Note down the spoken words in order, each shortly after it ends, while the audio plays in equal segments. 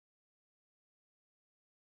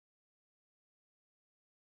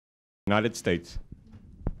United States.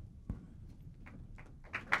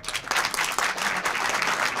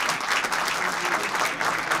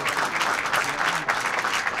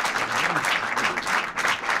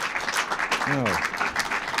 Oh.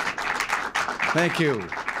 Thank you.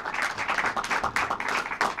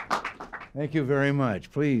 Thank you very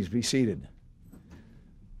much. Please be seated.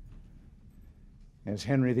 As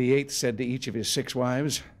Henry VIII said to each of his 6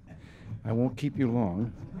 wives, I won't keep you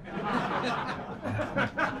long.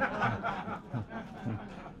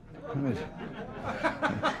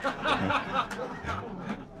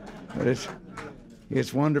 But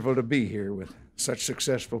it's wonderful to be here with such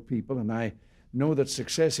successful people, and I know that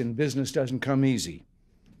success in business doesn't come easy.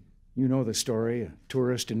 You know the story. A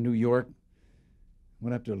tourist in New York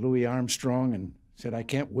went up to Louis Armstrong and said, I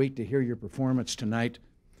can't wait to hear your performance tonight.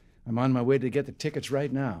 I'm on my way to get the tickets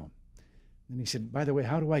right now. And he said, by the way,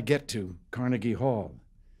 how do I get to Carnegie Hall?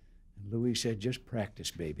 And Louis said, just practice,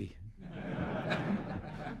 baby.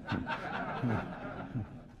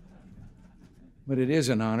 But it is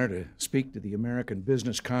an honor to speak to the American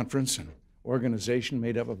Business Conference, an organization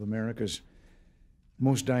made up of America's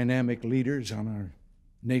most dynamic leaders on our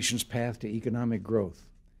nation's path to economic growth.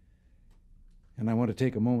 And I want to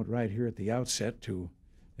take a moment right here at the outset to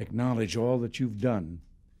acknowledge all that you've done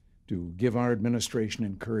to give our administration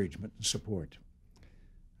encouragement and support.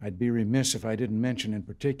 I'd be remiss if I didn't mention in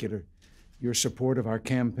particular your support of our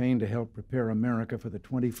campaign to help prepare America for the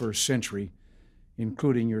 21st century,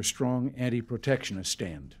 including your strong anti-protectionist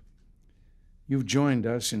stand. You've joined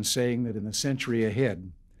us in saying that in the century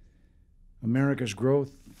ahead, America's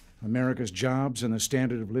growth, America's jobs, and the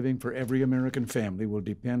standard of living for every American family will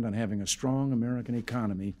depend on having a strong American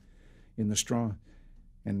economy in the strong,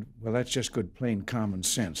 and well, that's just good plain common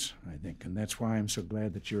sense, I think, and that's why I'm so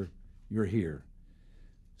glad that you're here.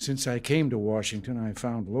 Since I came to Washington, I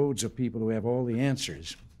found loads of people who have all the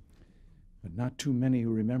answers, but not too many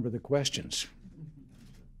who remember the questions.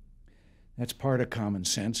 That's part of common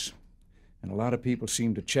sense, and a lot of people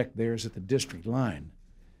seem to check theirs at the district line.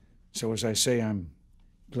 So as I say, I'm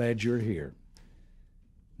glad you're here.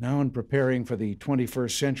 Now, in preparing for the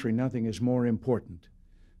 21st century, nothing is more important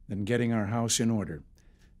than getting our house in order.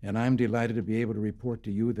 And I'm delighted to be able to report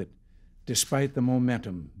to you that despite the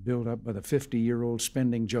momentum built up by the 50-year-old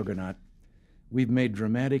spending juggernaut, we've made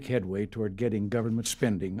dramatic headway toward getting government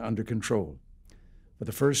spending under control. For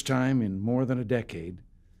the first time in more than a decade,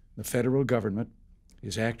 the federal government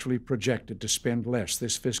is actually projected to spend less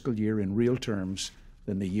this fiscal year in real terms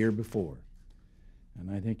than the year before. And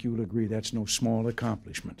I think you'll agree that's no small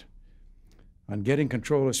accomplishment. On getting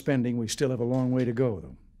control of spending, we still have a long way to go,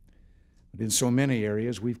 though. But in so many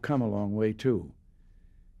areas, we've come a long way, too.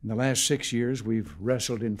 In the last 6 years, we've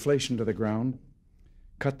wrestled inflation to the ground,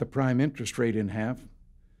 cut the prime interest rate in half,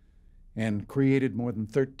 and created more than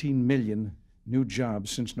 13 million new jobs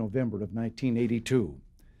since November of 1982.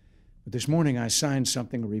 But this morning, I signed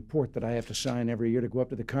something, a report that I have to sign every year to go up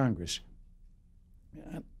to the Congress.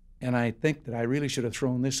 And I think that I really should have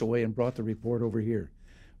thrown this away and brought the report over here,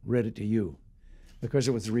 read it to you, because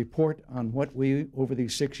it was a report on what we, over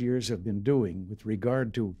these 6 years, have been doing with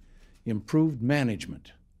regard to improved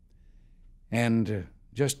management. And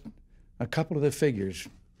just a couple of the figures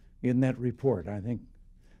in that report, I think,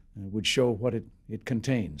 would show what it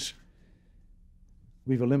contains.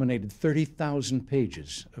 We've eliminated 30,000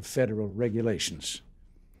 pages of federal regulations,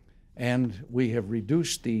 and we have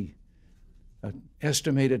reduced the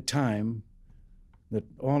estimated time that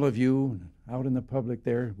all of you out in the public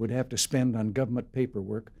there would have to spend on government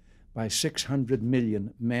paperwork by 600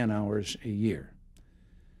 million man-hours a year.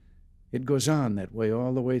 It goes on that way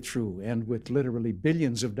all the way through, and with literally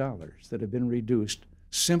billions of dollars that have been reduced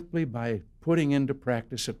simply by putting into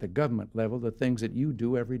practice at the government level the things that you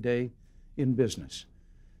do every day in business.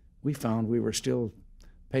 We found we were still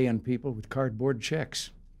paying people with cardboard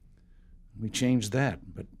checks. We changed that,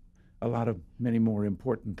 but a lot of many more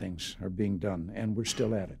important things are being done, and we're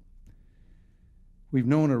still at it. We've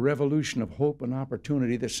known a revolution of hope and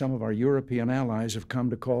opportunity that some of our European allies have come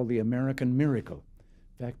to call the American miracle.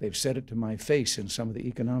 In fact, they've said it to my face in some of the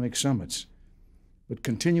economic summits. But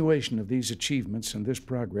continuation of these achievements and this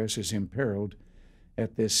progress is imperiled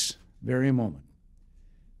at this very moment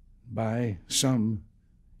by some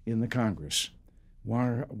in the Congress.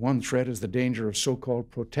 One threat is the danger of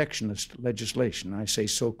so-called protectionist legislation. I say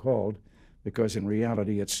so-called because in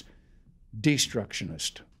reality it's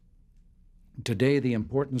destructionist. Today, the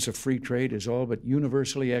importance of free trade is all but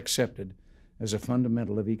universally accepted as a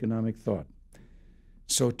fundamental of economic thought.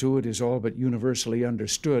 So too it is all but universally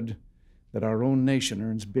understood that our own nation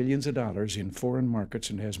earns billions of dollars in foreign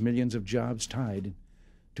markets and has millions of jobs tied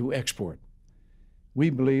to export. We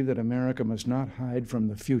believe that America must not hide from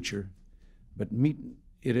the future, but meet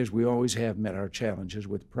it as we always have met our challenges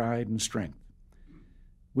with pride and strength.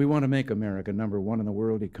 We want to make America #1 in the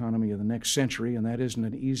world economy of the next century, and that isn't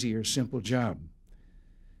an easy or simple job.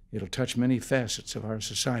 It'll touch many facets of our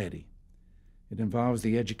society. It involves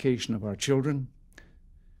the education of our children,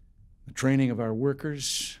 the training of our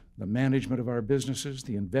workers, the management of our businesses,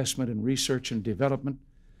 the investment in research and development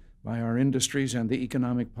by our industries, and the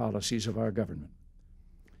economic policies of our government.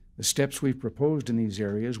 The steps we've proposed in these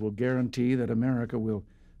areas will guarantee that America will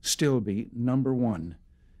still be #1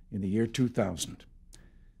 in the year 2000.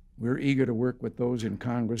 We're eager to work with those in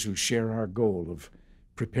Congress who share our goal of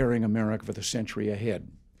preparing America for the century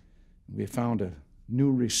ahead. We have found a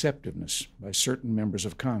new receptiveness by certain members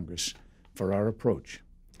of Congress for our approach.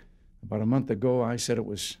 About a month ago, I said it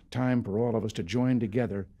was time for all of us to join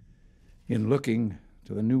together in looking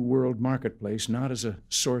to the new world marketplace, not as a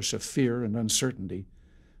source of fear and uncertainty,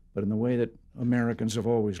 but in the way that Americans have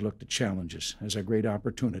always looked at challenges, as a great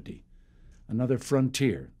opportunity, another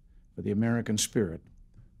frontier for the American spirit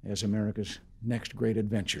as America's next great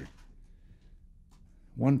adventure.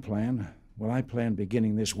 One plan, I plan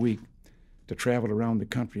beginning this week to travel around the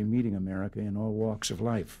country meeting America in all walks of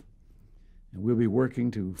life. And we'll be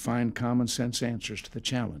working to find common sense answers to the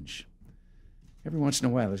challenge. Every once in a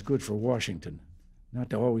while, it's good for Washington not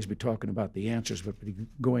to always be talking about the answers, but be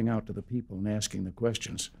going out to the people and asking the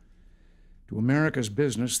questions. To America's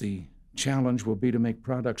business, the challenge will be to make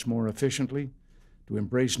products more efficiently, to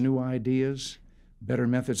embrace new ideas, better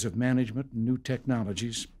methods of management, and new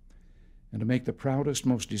technologies, and to make the proudest,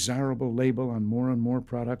 most desirable label on more and more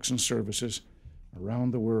products and services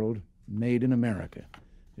around the world, made in America.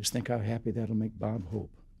 Just think how happy that'll make Bob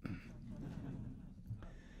Hope.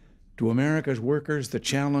 To America's workers, the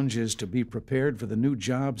challenge is to be prepared for the new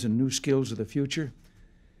jobs and new skills of the future,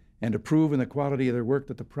 and to prove in the quality of their work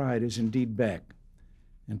that the pride is indeed back.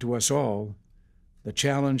 And to us all, the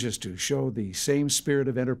challenge is to show the same spirit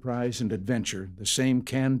of enterprise and adventure, the same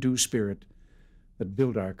can-do spirit that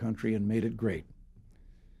built our country and made it great.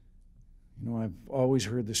 You know, I've always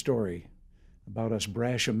heard the story about us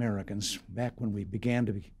brash Americans back when we began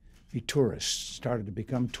to be tourists, started to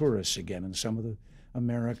become tourists again, and some of the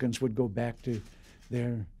Americans would go back to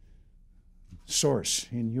their source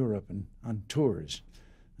in Europe and on tours.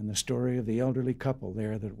 And the story of the elderly couple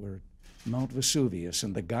there that were at Mount Vesuvius,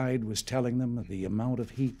 and the guide was telling them of the amount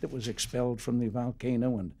of heat that was expelled from the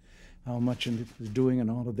volcano and how much it was doing and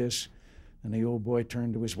all of this. And the old boy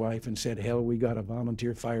turned to his wife and said, "Hell, we got a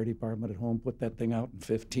volunteer fire department at home, put that thing out in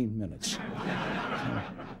 15 minutes.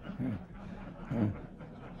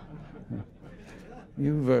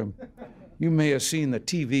 You may have seen the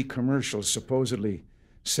TV commercials supposedly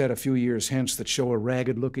set a few years hence that show a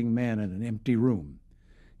ragged-looking man in an empty room.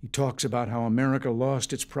 He talks about how America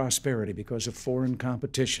lost its prosperity because of foreign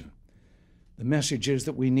competition. The message is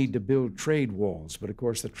that we need to build trade walls, but of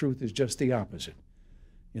course the truth is just the opposite.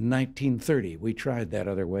 In 1930, we tried that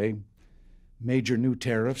other way. Major new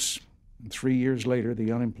tariffs, and 3 years later,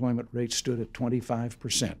 the unemployment rate stood at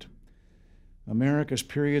 25%. America's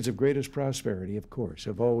periods of greatest prosperity, of course,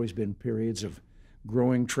 have always been periods of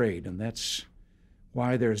growing trade, and that's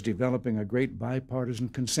why there's developing a great bipartisan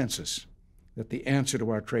consensus that the answer to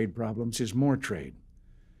our trade problems is more trade.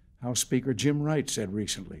 House Speaker Jim Wright said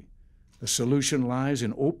recently, "The solution lies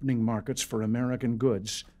in opening markets for American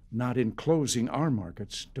goods, not in closing our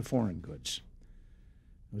markets to foreign goods."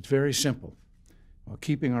 It's very simple. While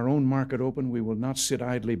keeping our own market open, we will not sit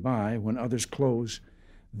idly by when others close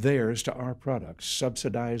theirs to our products,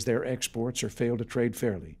 subsidize their exports, or fail to trade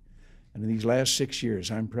fairly. And in these last 6 years,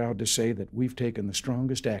 I'm proud to say that we've taken the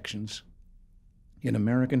strongest actions in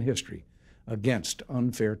American history against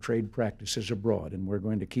unfair trade practices abroad, and we're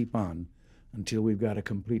going to keep on until we've got a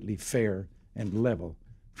completely fair and level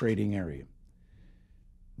trading area.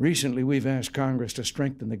 Recently, we've asked Congress to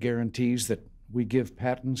strengthen the guarantees that we give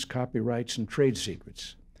patents, copyrights, and trade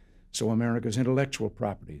secrets, so America's intellectual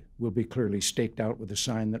property will be clearly staked out with a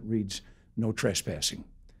sign that reads, "No trespassing."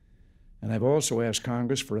 And I've also asked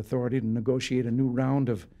Congress for authority to negotiate a new round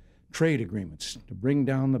of trade agreements to bring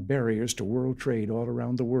down the barriers to world trade all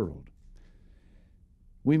around the world.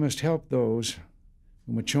 We must help those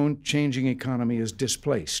whom a changing economy is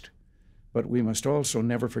displaced, but we must also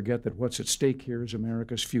never forget that what's at stake here is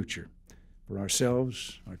America's future, for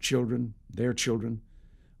ourselves, our children, their children,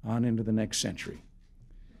 on into the next century.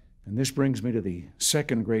 And this brings me to the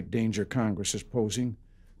second great danger Congress is posing,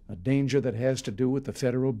 a danger that has to do with the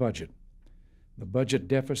federal budget. The budget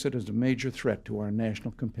deficit is a major threat to our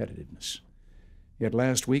national competitiveness. Yet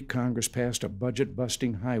last week, Congress passed a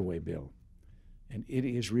budget-busting highway bill, and it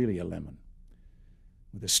is really a lemon.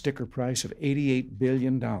 with a sticker price of $88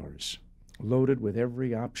 billion, loaded with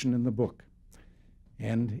every option in the book.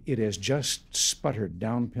 And it has just sputtered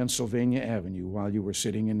down Pennsylvania Avenue while you were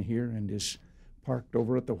sitting in here and is parked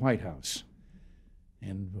over at the White House.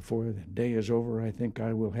 And before the day is over, I think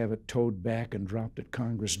I will have it towed back and dropped at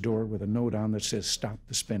Congress' door with a note on that says, "Stop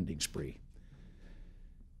the spending spree.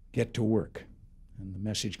 Get to work." And the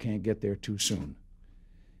message can't get there too soon.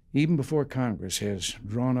 Even before Congress has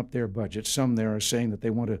drawn up their budget, some there are saying that they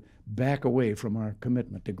want to back away from our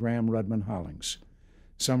commitment to Graham-Rudman-Hollings.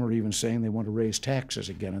 Some are even saying they want to raise taxes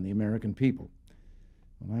again on the American people.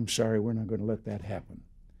 Well, I'm sorry, we're not going to let that happen.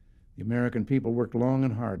 The American people worked long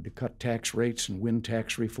and hard to cut tax rates and win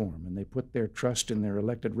tax reform, and they put their trust in their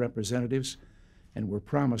elected representatives and were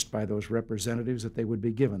promised by those representatives that they would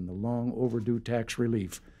be given the long overdue tax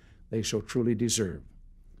relief they so truly deserve.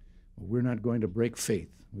 Well, we're not going to break faith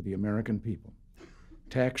with the American people.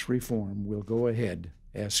 Tax reform will go ahead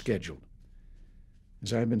as scheduled.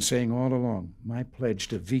 As I've been saying all along, my pledge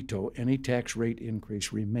to veto any tax rate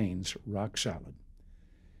increase remains rock solid.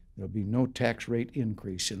 There'll be no tax rate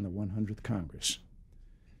increase in the 100th Congress.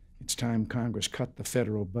 It's time Congress cut the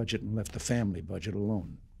federal budget and left the family budget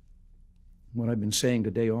alone. What I've been saying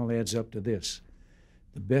today all adds up to this.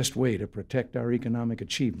 The best way to protect our economic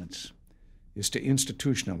achievements is to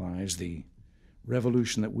institutionalize the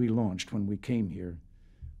revolution that we launched when we came here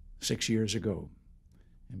 6 years ago.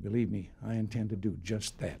 And believe me, I intend to do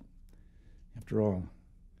just that. After all,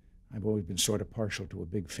 I've always been sort of partial to a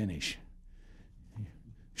big finish.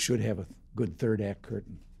 Should have a good third act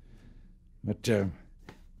curtain. But I'm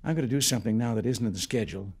going to do something now that isn't in the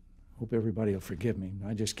schedule. Hope everybody will forgive me.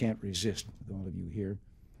 I just can't resist with all of you here.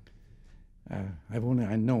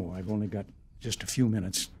 I know I've only got just a few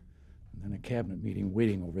minutes, and then a cabinet meeting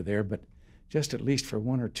waiting over there, but just at least for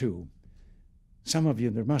one or two. Some of you,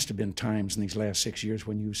 there must have been times in these last 6 years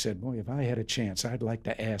when you said, boy, if I had a chance, I'd like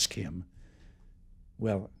to ask him.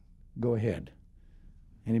 Well, go ahead.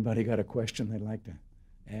 Anybody got a question they'd like to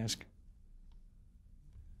ask?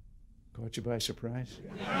 Caught you by surprise?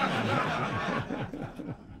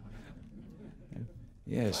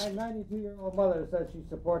 Yes. My 92-year-old mother says she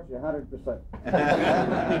supports you 100%.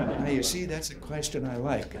 Now, you see, that's a question I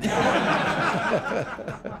like.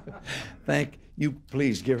 Thank you.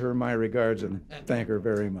 Please give her my regards and thank her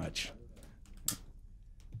very much.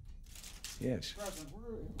 Yes. President,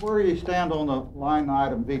 where do you stand on the line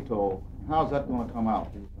item veto? How's that going to come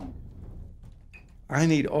out, do you think? I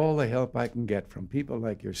need all the help I can get from people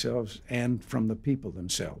like yourselves and from the people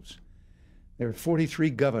themselves. There are 43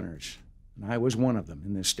 governors, and I was one of them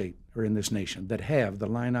in this state, or in this nation, that have the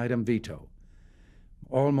line item veto.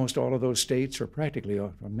 Almost all of those states, or practically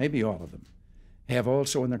all, or maybe all of them, have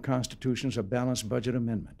also in their constitutions a balanced budget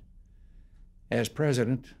amendment. As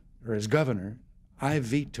president, or as governor, I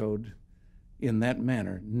vetoed in that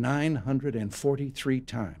manner 943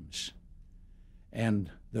 times. And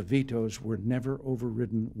the vetoes were never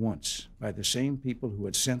overridden once by the same people who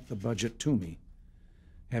had sent the budget to me,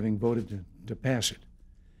 having voted to pass it.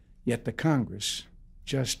 Yet the Congress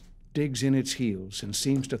just digs in its heels and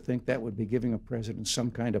seems to think that would be giving a president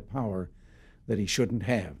some kind of power that he shouldn't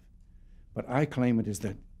have. But I claim it is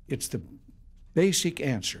that it's the basic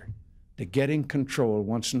answer to getting control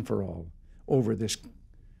once and for all over this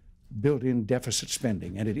built-in deficit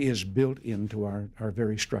spending, and it is built into our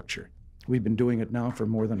very structure. We've been doing it now for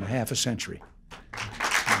more than half a century.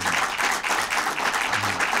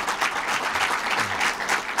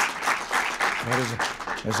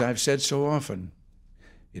 As I've said so often,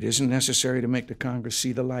 it isn't necessary to make the Congress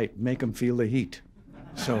see the light, make them feel the heat.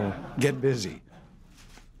 So get busy.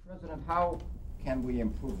 President, how can we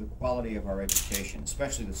improve the quality of our education,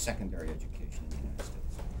 especially the secondary education in the United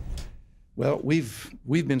States? Well,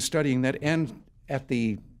 we've been studying that, and at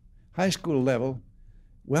the high school level,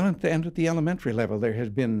 well, and at the elementary level, there has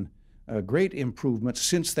been a great improvement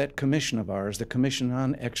since that commission of ours, the Commission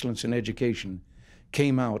on Excellence in Education,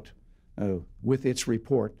 came out with its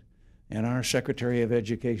report, and our Secretary of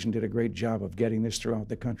Education did a great job of getting this throughout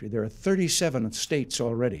the country. There are 37 states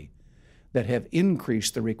already that have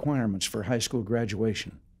increased the requirements for high school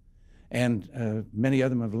graduation, and many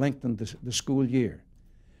of them have lengthened the school year.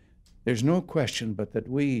 There's no question but that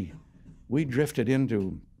we drifted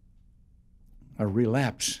into a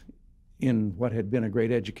relapse in what had been a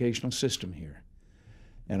great educational system here.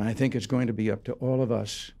 And I think it's going to be up to all of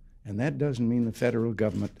us, and that doesn't mean the federal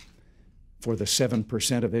government for the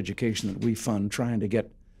 7% of education that we fund trying to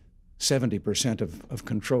get 70% of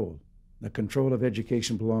control. The control of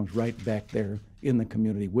education belongs right back there in the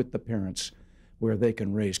community with the parents where they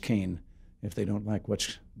can raise Cain if they don't like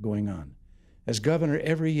what's going on. As governor,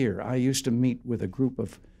 every year I used to meet with a group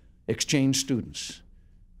of exchange students,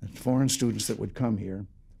 foreign students that would come here,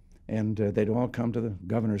 and they'd all come to the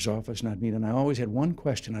governor's office, and I'd meet, and I always had one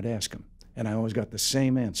question I'd ask them, and I always got the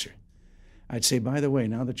same answer. I'd say, by the way,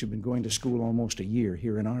 now that you've been going to school almost a year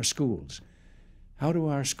here in our schools, how do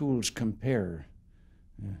our schools compare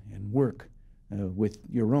and work with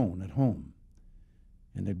your own at home?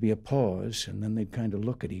 And there'd be a pause, and then they'd kind of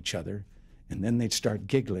look at each other, and then they'd start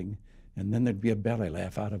giggling, and then there'd be a belly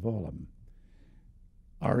laugh out of all of them.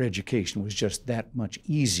 Our education was just that much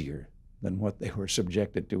easier than what they were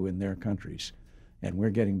subjected to in their countries. And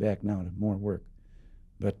we're getting back now to more work.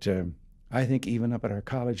 But I think even up at our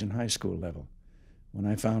college and high school level, when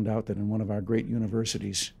I found out that in one of our great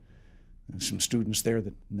universities, some students there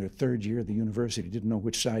that in their third year of the university didn't know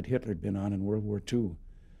which side Hitler had been on in World War II,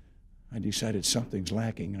 I decided something's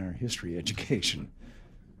lacking in our history education.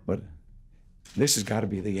 But this has got to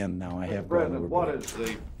be the end now. I have President, what is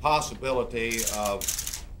the possibility of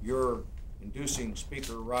your inducing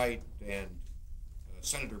Speaker Wright and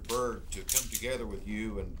Senator Byrd to come together with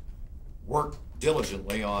you and work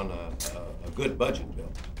diligently on a good budget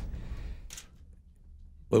bill?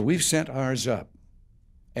 Well, we've sent ours up,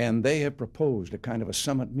 and they have proposed a kind of a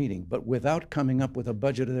summit meeting, but without coming up with a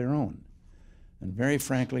budget of their own. And very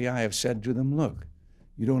frankly, I have said to them, look,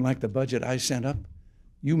 you don't like the budget I sent up?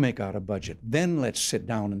 You make out a budget. Then let's sit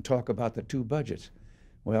down and talk about the two budgets.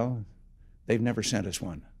 Well, they've never sent us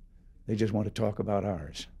one. They just want to talk about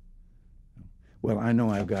ours. Well, I know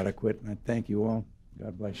I've got to quit, and I thank you all.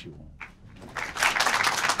 God bless you all.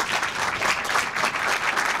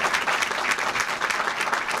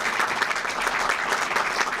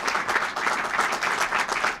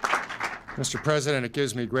 Mr. President, it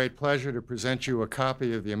gives me great pleasure to present you a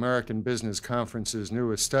copy of the American Business Conference's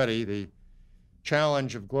newest study, The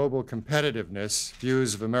Challenge of Global Competitiveness,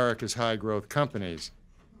 Views of America's High-Growth Companies.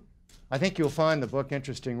 I think you'll find the book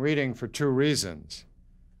interesting reading for two reasons.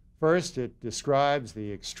 First, it describes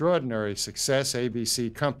the extraordinary success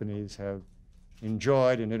ABC companies have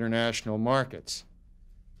enjoyed in international markets.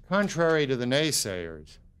 Contrary to the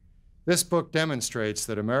naysayers, this book demonstrates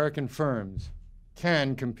that American firms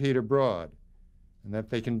can compete abroad, and that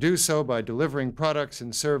they can do so by delivering products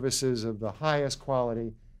and services of the highest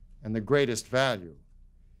quality and the greatest value.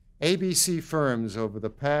 ABC firms over the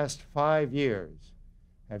past 5 years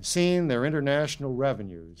have seen their international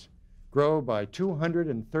revenues grow by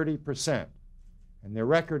 230%, and their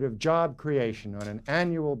record of job creation on an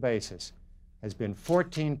annual basis has been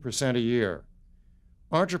 14% a year.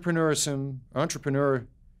 Entrepreneur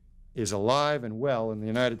is alive and well in the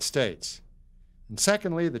United States. And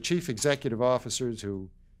secondly, the chief executive officers who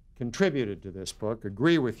contributed to this book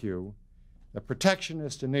agree with you that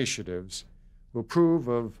protectionist initiatives will prove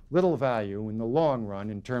of little value in the long run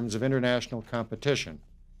in terms of international competition.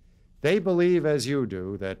 They believe, as you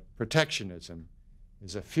do, that protectionism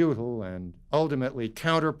is a futile and ultimately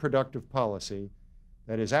counterproductive policy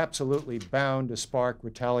that is absolutely bound to spark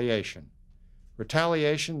retaliation.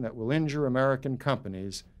 Retaliation that will injure American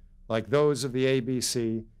companies like those of the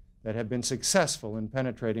ABC that have been successful in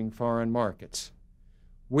penetrating foreign markets.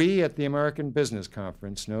 We at the American Business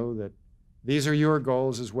Conference know that these are your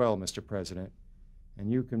goals as well, Mr. President,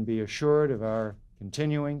 and you can be assured of our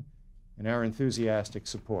continuing and our enthusiastic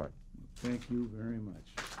support. Thank you very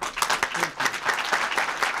much.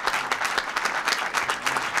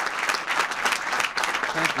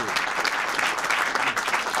 Thank you.